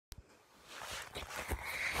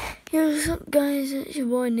What's up guys, it's your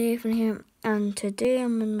boy Nathan here, and today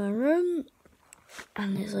I'm in my room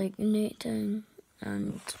and it's like night time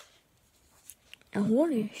and I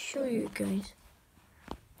want to show you guys.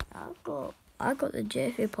 I got the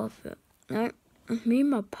Jeffy puppet. Now, me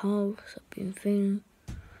and my pals have been filming,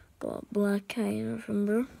 got a black eye and everything,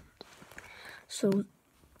 bro. So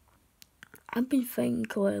I've been fighting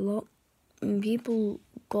quite a lot and people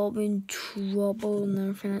got me in trouble and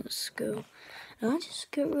everything at school, and I just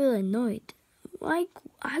get really annoyed. I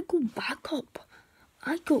go back up.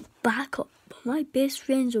 My best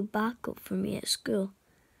friends are back up for me at school.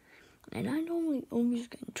 And I normally always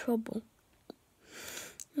get in trouble.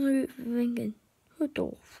 I'm thinking, what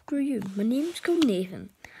the screw you? My name's called Nathan.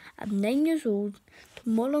 I'm 9 years old.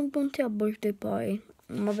 Tomorrow I'm going to a birthday party.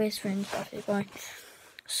 My best friend's birthday party.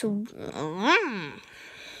 So,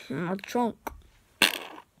 I'm drunk.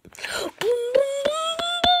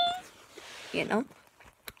 You know,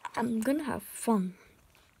 I'm gonna have fun.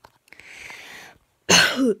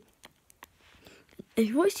 If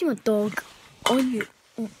you want to see my dog on you,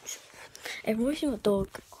 if you want to see my dog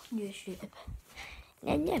on YouTube,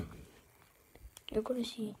 then you're gonna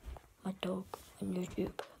see my dog on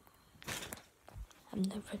YouTube. I've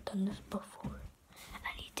never done this before.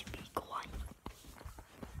 I need to be quiet.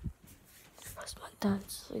 Because my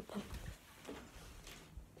dad's sleeping.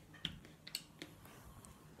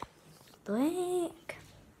 Blake.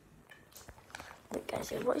 Look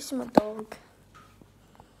guys, if you want to see my dog,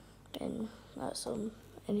 then that's him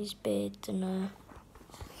in his bed, and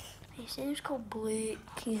his name's called Blake.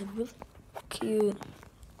 He's really cute.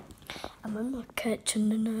 I'm in my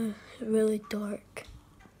kitchen and it's really dark.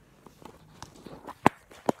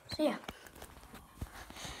 So yeah.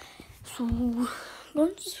 So go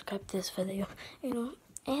and subscribe to this video. You know,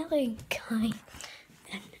 Ellie and Kai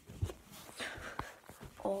and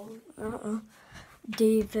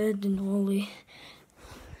David and Ollie.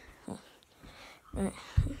 Right.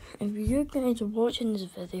 If you guys are watching this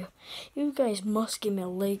video, you guys must give me a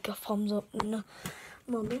like, a thumbs up. And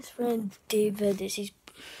my best friend David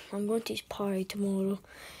I'm going to his party tomorrow.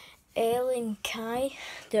 Ellie and Kai,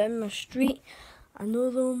 they're in my street. I know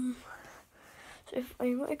them. So if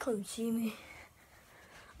you want to come see me,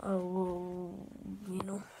 I will,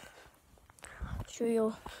 show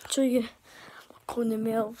you clothing the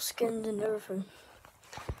male skins and everything.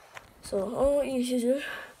 So all what you should do,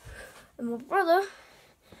 and my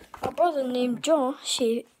brother named Josh,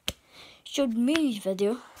 he showed me his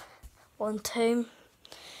video one time.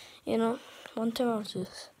 One time I was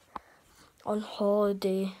just on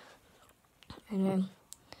holiday, and then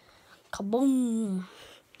kaboom,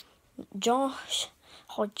 Josh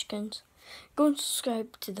Hodgkins. Go and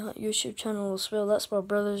subscribe to that YouTube channel as well. That's my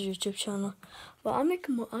brother's YouTube channel. But I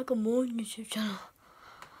got my own YouTube channel.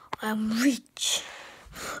 I'm rich.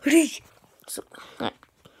 So, right,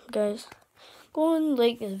 guys, go and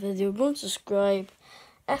like this video. Go and subscribe.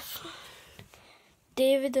 If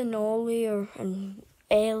David and Ollie and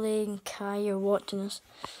Ellie and Kai are watching this,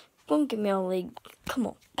 go and give me a like. Come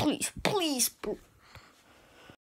on, please,